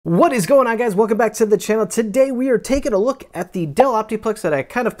What is going on, guys? Welcome back to the channel. Today we are taking a look at the Dell Optiplex that I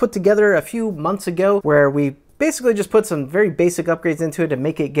kind of put together a few months ago, where we basically just put some very basic upgrades into it to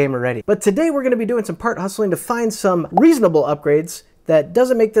make it gamer ready. But today we're going to be doing some part hustling to find some reasonable upgrades that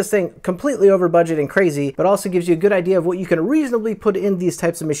doesn't make this thing completely over budget and crazy, but also gives you a good idea of what you can reasonably put in these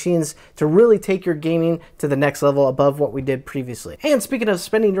types of machines to really take your gaming to the next level above what we did previously. And speaking of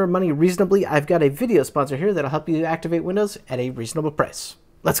spending your money reasonably, I've got a video sponsor here that'll help you activate Windows at a reasonable price.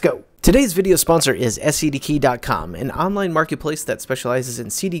 Let's go. Today's video sponsor is scdkey.com, an online marketplace that specializes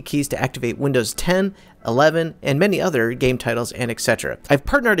in CD keys to activate Windows 10, 11, and many other game titles and etc. I've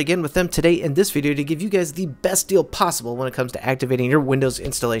partnered again with them today in this video to give you guys the best deal possible when it comes to activating your Windows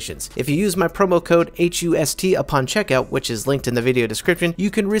installations. If you use my promo code HUST upon checkout, which is linked in the video description, you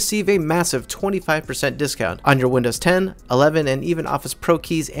can receive a massive 25% discount on your Windows 10, 11, and even Office Pro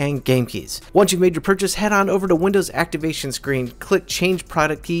keys and game keys. Once you've made your purchase, head on over to Windows activation screen, click change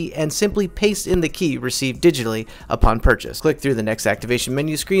product key, and simply paste in the key received digitally upon purchase. Click through the next activation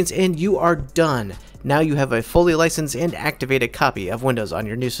menu screens and you are done. Now you have a fully licensed and activated copy of Windows on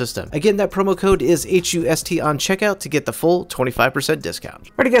your new system. Again, that promo code is HUST on checkout to get the full 25% discount.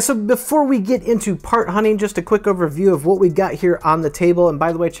 Alright guys, so before we get into part hunting, just a quick overview of what we've got here on the table. And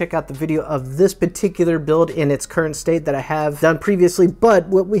by the way, check out the video of this particular build in its current state that I have done previously. But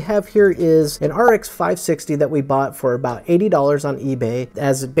what we have here is an RX 560 that we bought for about $80 on eBay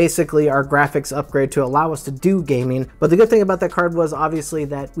as basically our graphics upgrade to allow us to do gaming. But the good thing about that card was obviously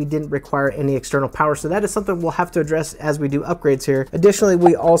that we didn't require any external power. So that is something we'll have to address as we do upgrades here. Additionally,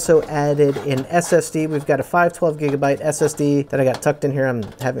 we also added an SSD. We've got a 512 gigabyte SSD that I got tucked in here.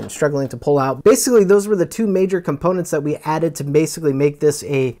 I'm struggling to pull out. Basically, those were the two major components that we added to basically make this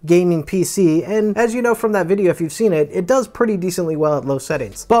a gaming PC. And as you know from that video, if you've seen it, it does pretty decently well at low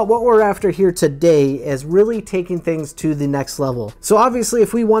settings. But what we're after here today is really taking things to the next level. So obviously,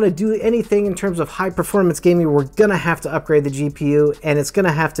 if we want to do anything in terms of high performance gaming, we're gonna have to upgrade the GPU, and it's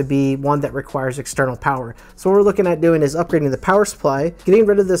gonna have to be one that requires external power. So what we're looking at doing is upgrading the power supply, getting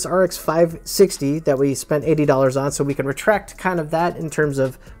rid of this RX 560 that we spent $80 on, so we can retract kind of that in terms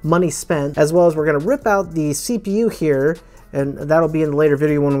of money spent, as well as we're going to rip out the CPU here, and that'll be in the later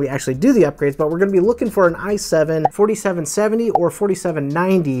video when we actually do the upgrades. But we're going to be looking for an i7 4770 or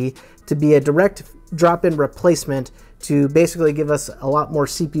 4790 to be a direct drop-in replacement to basically give us a lot more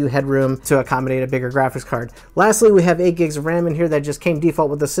CPU headroom to accommodate a bigger graphics card. Lastly, we have 8 gigs of RAM in here that just came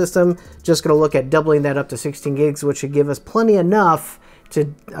default with the system. Just gonna look at doubling that up to 16 gigs, which should give us plenty enough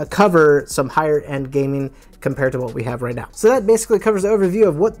to cover some higher end gaming compared to what we have right now. So that basically covers the overview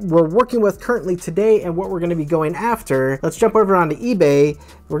of what we're working with currently today and what we're gonna be going after. Let's jump over onto eBay.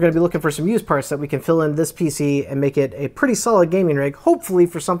 We're gonna be looking for some used parts that we can fill in this PC and make it a pretty solid gaming rig, hopefully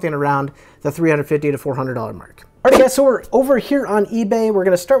for something around the $350 to $400 mark. Alright guys, so we're over here on eBay. We're going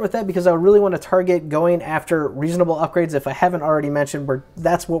to start with that because I really want to target going after reasonable upgrades. If I haven't already mentioned,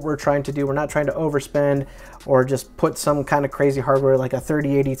 that's what we're trying to do. We're not trying to overspend or just put some kind of crazy hardware like a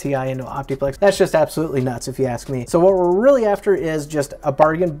 3080 Ti into Optiplex. That's just absolutely nuts if you ask me. So what we're really after is just a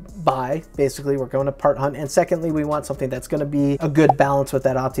bargain buy. Basically, we're going to part hunt. And secondly, we want something that's going to be a good balance with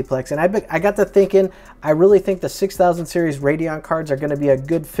that Optiplex. And I got to thinking, I really think the 6000 series Radeon cards are going to be a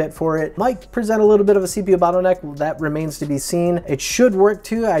good fit for it. Might present a little bit of a CPU bottleneck. That remains to be seen. It should work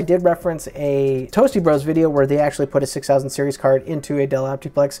too. I did reference a Toasty Bros video where they actually put a 6000 series card into a Dell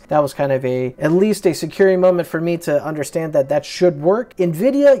Optiplex. That was kind of at least a securing moment for me to understand that that should work.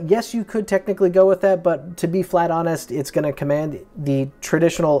 NVIDIA, yes, you could technically go with that, but to be flat honest, it's going to command the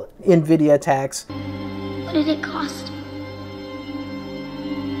traditional NVIDIA tax. What did it cost?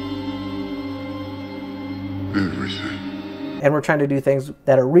 Everything. And we're trying to do things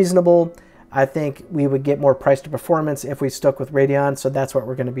that are reasonable. I think we would get more price to performance if we stuck with Radeon, so that's what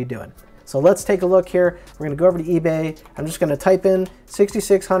we're going to be doing. So let's take a look here. We're going to go over to eBay. I'm just going to type in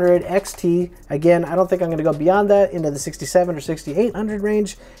 6600 XT. Again, I don't think I'm going to go beyond that into the 67 or 6800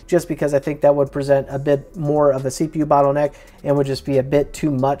 range, just because I think that would present a bit more of a CPU bottleneck and would just be a bit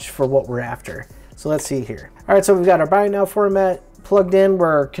too much for what we're after. So let's see here. All right, so we've got our buy now format plugged in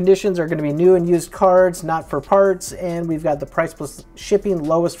where conditions are going to be new and used cards, not for parts, and we've got the price plus shipping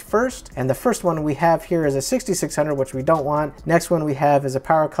lowest first. And the first one we have here is a 6600, which we don't want. Next one we have is a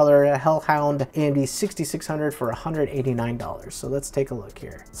Power Color a Hellhound AMD 6600 for $189. So let's take a look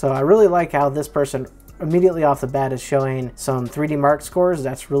here. So I really like how this person immediately off the bat is showing some 3D Mark scores.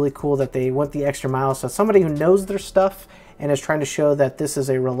 That's really cool that they went the extra mile. So somebody who knows their stuff and is trying to show that this is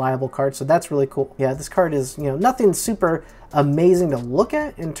a reliable card. So that's really cool. Yeah, this card is, nothing super amazing to look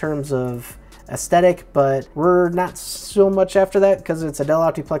at in terms of aesthetic, but we're not so much after that because it's a Dell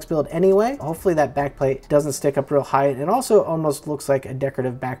Optiplex build anyway. Hopefully that backplate doesn't stick up real high. It also almost looks like a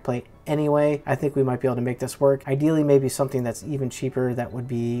decorative backplate anyway. I think we might be able to make this work. Ideally, maybe something that's even cheaper that would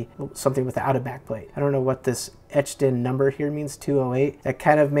be something without a backplate. I don't know what this etched in number here means, 208. That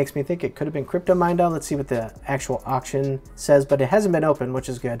kind of makes me think it could have been crypto mined on. Let's see what the actual auction says, but it hasn't been opened, which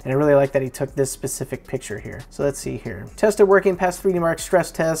is good. And I really like that he took this specific picture here. So let's see here. Tested working, past 3D Mark stress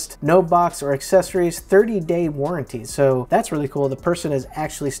test, no box or accessories, 30-day warranty. So that's really cool. The person is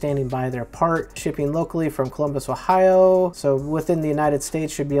actually standing by their part, shipping locally from Columbus, Ohio. So within the United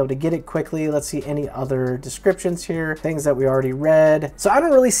States, should be able to get it quickly. Let's see any other descriptions here, things that we already read. So I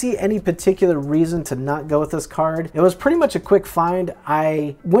don't really see any particular reason to not go with this card. It was pretty much a quick find.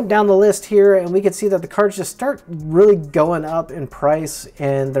 I went down the list here and we could see that the cards just start really going up in price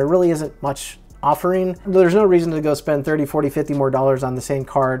and there really isn't much offering. There's no reason to go spend 30, 40, 50 more dollars on the same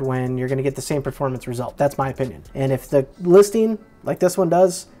card when you're going to get the same performance result. That's my opinion. And if the listing, like this one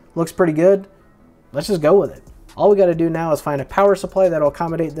does, looks pretty good, let's just go with it. All we got to do now is find a power supply that'll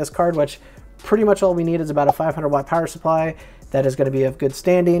accommodate this card, which pretty much all we need is about a 500 watt power supply that is going to be of good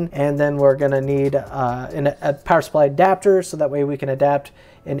standing. And then we're going to need a power supply adapter, so that way we can adapt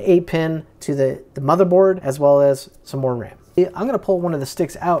an 8-pin to the motherboard as well as some more RAM. I'm going to pull one of the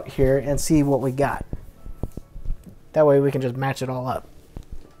sticks out here and see what we got. That way we can just match it all up.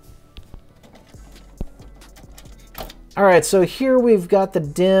 All right, so here we've got the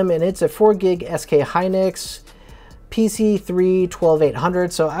DIMM, and it's a 4 gig SK Hynix PC3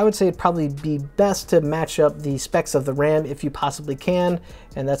 12800. So I would say it'd probably be best to match up the specs of the RAM if you possibly can.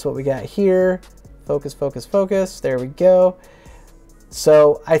 And that's what we got here. Focus, focus, focus. There we go.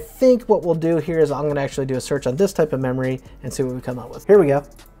 So I think what we'll do here is I'm going to actually do a search on this type of memory and see what we come up with. Here we go.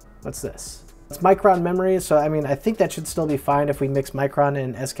 What's this? It's Micron memory, so I mean, I think that should still be fine if we mix Micron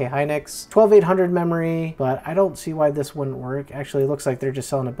and SK Hynix. 12800 memory, but I don't see why this wouldn't work. Actually, it looks like they're just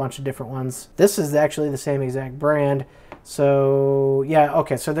selling a bunch of different ones. This is actually the same exact brand. So yeah,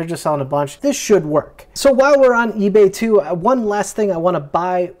 okay, so they're just selling a bunch. This should work. So while we're on eBay too, one last thing I want to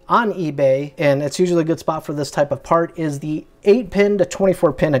buy on eBay, and it's usually a good spot for this type of part, is the 8-pin to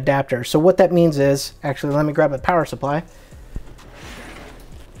 24-pin adapter. So what that means is, actually, let me grab a power supply.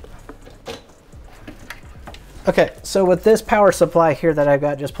 Okay, so with this power supply here that I've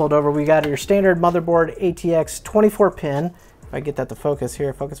got just pulled over, we got your standard motherboard ATX 24-pin. If I get that to focus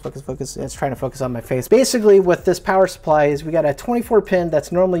here, focus, focus, focus. It's trying to focus on my face. Basically, with this power supply is we got a 24-pin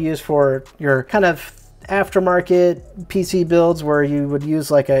that's normally used for your kind of aftermarket PC builds where you would use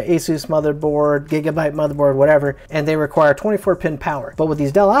like a Asus motherboard, Gigabyte motherboard, whatever, and they require 24-pin power. But with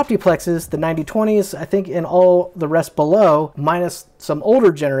these Dell Optiplexes, the 9020s, I think, and all the rest below, minus some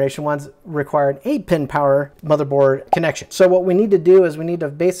older generation ones, require an 8-pin power motherboard connection. So what we need to do is we need to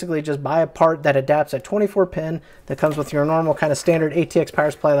basically just buy a part that adapts a 24-pin that comes with your normal kind of standard ATX power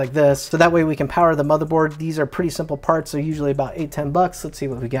supply like this. So that way we can power the motherboard. These are pretty simple parts. They're usually about $8-10. Let's see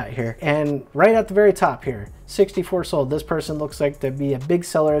what we got here. And right at the very top here, 64 sold. This person looks like to be a big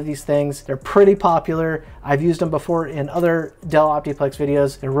seller of these things. They're pretty popular. I've used them before in other Dell Optiplex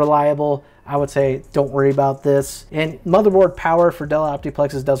videos. They're reliable. I would say don't worry about this. And motherboard power for Dell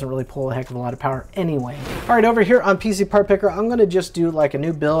Optiplexes doesn't really pull a heck of a lot of power anyway. All right, over here on PC Part Picker, I'm going to just do like a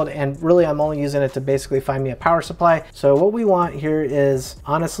new build, and really I'm only using it to basically find me a power supply. So what we want here is,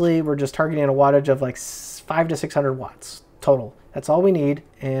 honestly, we're just targeting a wattage of like 500 to 600 watts total. That's all we need.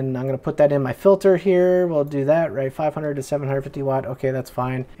 And I'm going to put that in my filter here. We'll do that, right? 500 to 750 watt. Okay, that's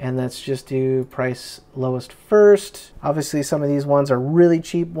fine. And let's just do price lowest first. Obviously, some of these ones are really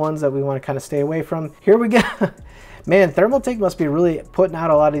cheap ones that we want to kind of stay away from. Here we go. Man, Thermaltake must be really putting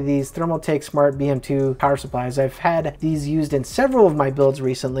out a lot of these Thermaltake Smart BM2 power supplies. I've had these used in several of my builds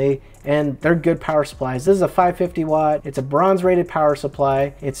recently, and they're good power supplies. This is a 550 watt. It's a bronze rated power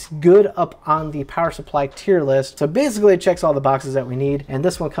supply. It's good up on the power supply tier list. So basically it checks all the boxes that we need. And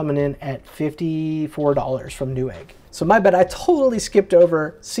this one coming in at $54 from Newegg. So my bad, I totally skipped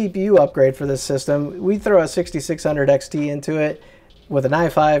over CPU upgrade for this system. We throw a 6600 XT into it. With an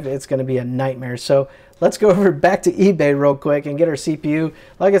i5, it's going to be a nightmare. So let's go over back to eBay real quick and get our CPU.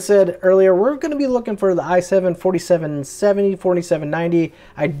 Like I said earlier, we're going to be looking for the i7 4770, 4790,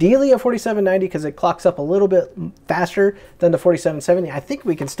 ideally a 4790 because it clocks up a little bit faster than the 4770. I think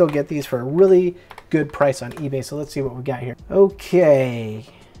we can still get these for a really good price on eBay. So let's see what we got here. Okay,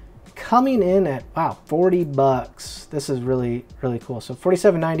 coming in at, wow, 40 bucks. This is really, really cool. So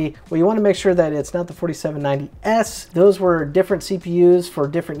 4790, well, you want to make sure that it's not the 4790S. Those were different CPUs for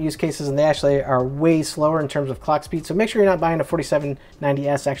different use cases, and they actually are way slower in terms of clock speed. So make sure you're not buying a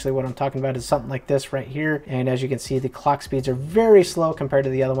 4790S. Actually, what I'm talking about is something like this right here. And as you can see, the clock speeds are very slow compared to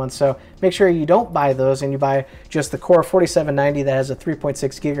the other ones. So make sure you don't buy those and you buy just the core 4790 that has a 3.6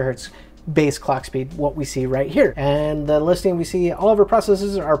 gigahertz base clock speed, what we see right here. And the listing, we see all of our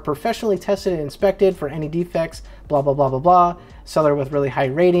processors are professionally tested and inspected for any defects, blah, blah, blah, blah, blah. Seller with really high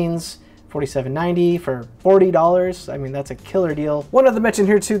ratings, 4790 for $40. I mean, that's a killer deal. One other mention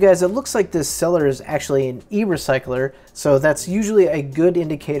here too, guys, it looks like this seller is actually an e-recycler. So that's usually a good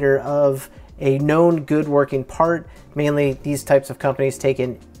indicator of a known good working part. Mainly these types of companies take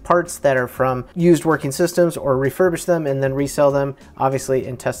in parts that are from used working systems or refurbish them and then resell them, obviously,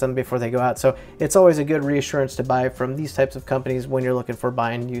 and test them before they go out. So it's always a good reassurance to buy from these types of companies when you're looking for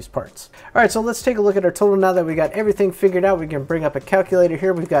buying used parts. All right, so let's take a look at our total now that we got everything figured out. We can bring up a calculator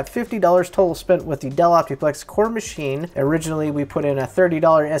here. We've got $50 total spent with the Dell Optiplex core machine. Originally, we put in a $30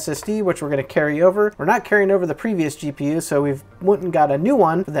 SSD, which we're going to carry over. We're not carrying over the previous GPU, so we've went and got a new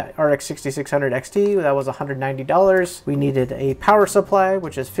one for that RX 6600 XT. That was $190. We needed a power supply,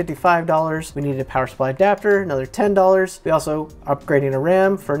 which is $55. We needed a power supply adapter, another $10. We also upgrading a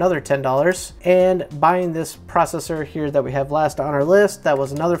RAM for another $10, and buying this processor here that we have last on our list, that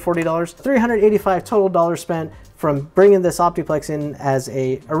was another $40. $385 total dollars spent from bringing this Optiplex in as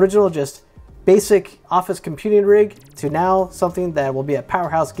a original just basic office computing rig to now something that will be a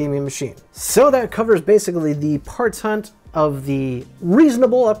powerhouse gaming machine. So that covers basically the parts hunt of the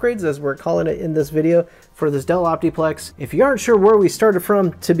reasonable upgrades, as we're calling it in this video, for this Dell Optiplex. If you aren't sure where we started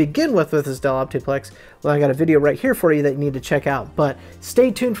from to begin with this Dell Optiplex, well, I got a video right here for you that you need to check out. But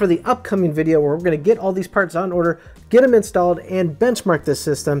stay tuned for the upcoming video where we're going to get all these parts on order, get them installed, and benchmark this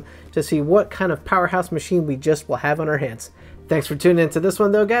system to see what kind of powerhouse machine we just will have on our hands. Thanks for tuning into this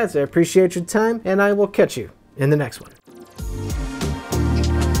one though, guys. I appreciate your time, and I will catch you in the next one.